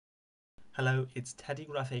Hello, it's Teddy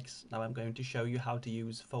Graphics. Now I'm going to show you how to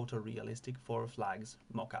use photorealistic for flags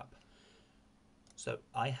mockup. So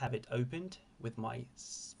I have it opened with my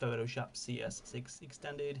Photoshop CS6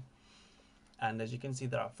 extended, and as you can see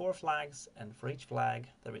there are 4 flags, and for each flag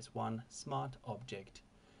there is one smart object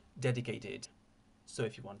dedicated. So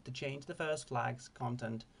if you want to change the first flag's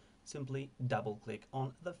content, simply double click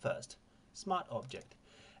on the first smart object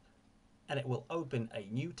and it will open a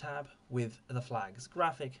new tab with the flag's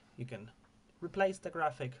graphic. You can replace the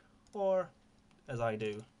graphic, or as I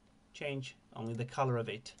do, change only the color of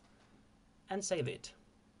it and save it.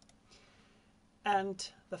 And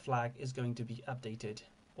the flag is going to be updated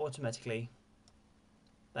automatically.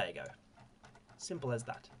 There you go. Simple as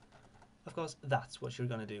that. Of course, that's what you're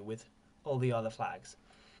going to do with all the other flags.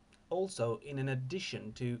 Also, in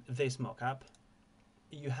addition to this mockup,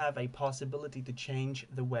 you have a possibility to change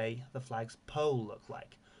the way the flag's pole look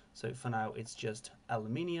like. So for now it's just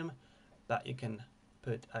aluminium, but you can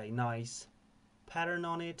put a nice pattern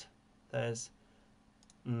on it. There's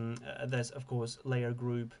of course layer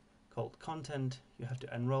group called content. You have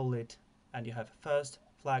to enroll it, and you have first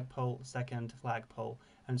flagpole, second flagpole,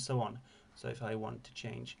 and so on. So if I want to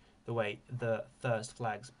change the way the first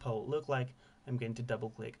flag's pole look like, I'm going to double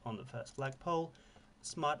click on the first flagpole,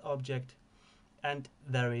 smart object, and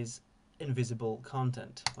there is invisible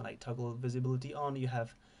content. When I toggle visibility on, you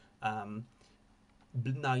have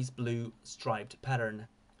nice blue striped pattern.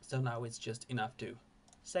 So now it's just enough to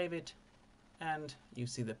save it, and you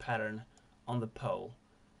see the pattern on the pole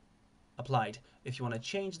applied. If you want to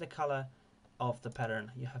change the color of the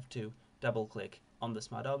pattern, you have to double click on the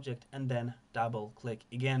smart object and then double click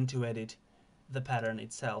again to edit the pattern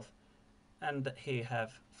itself. And here you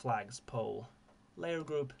have flags pole layer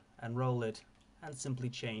group, and roll it and simply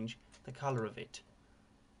change the color of it.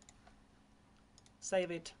 Save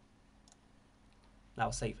it. Now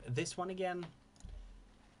save this one again,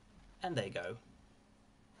 and there you go.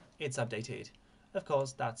 It's updated. Of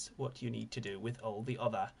course, that's what you need to do with all the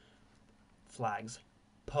other flags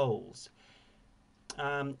poles.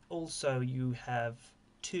 Also, you have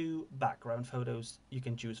 2 background photos you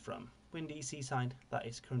can choose from. Windy seaside, that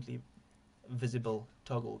is currently visible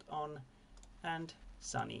toggled on, and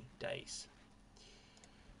sunny days.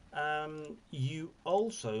 You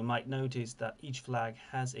also might notice that each flag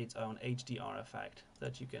has its own HDR effect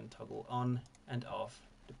that you can toggle on and off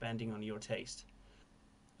depending on your taste.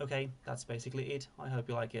 Okay, that's basically it. I hope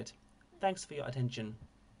you like it. Thanks for your attention.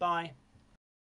 Bye.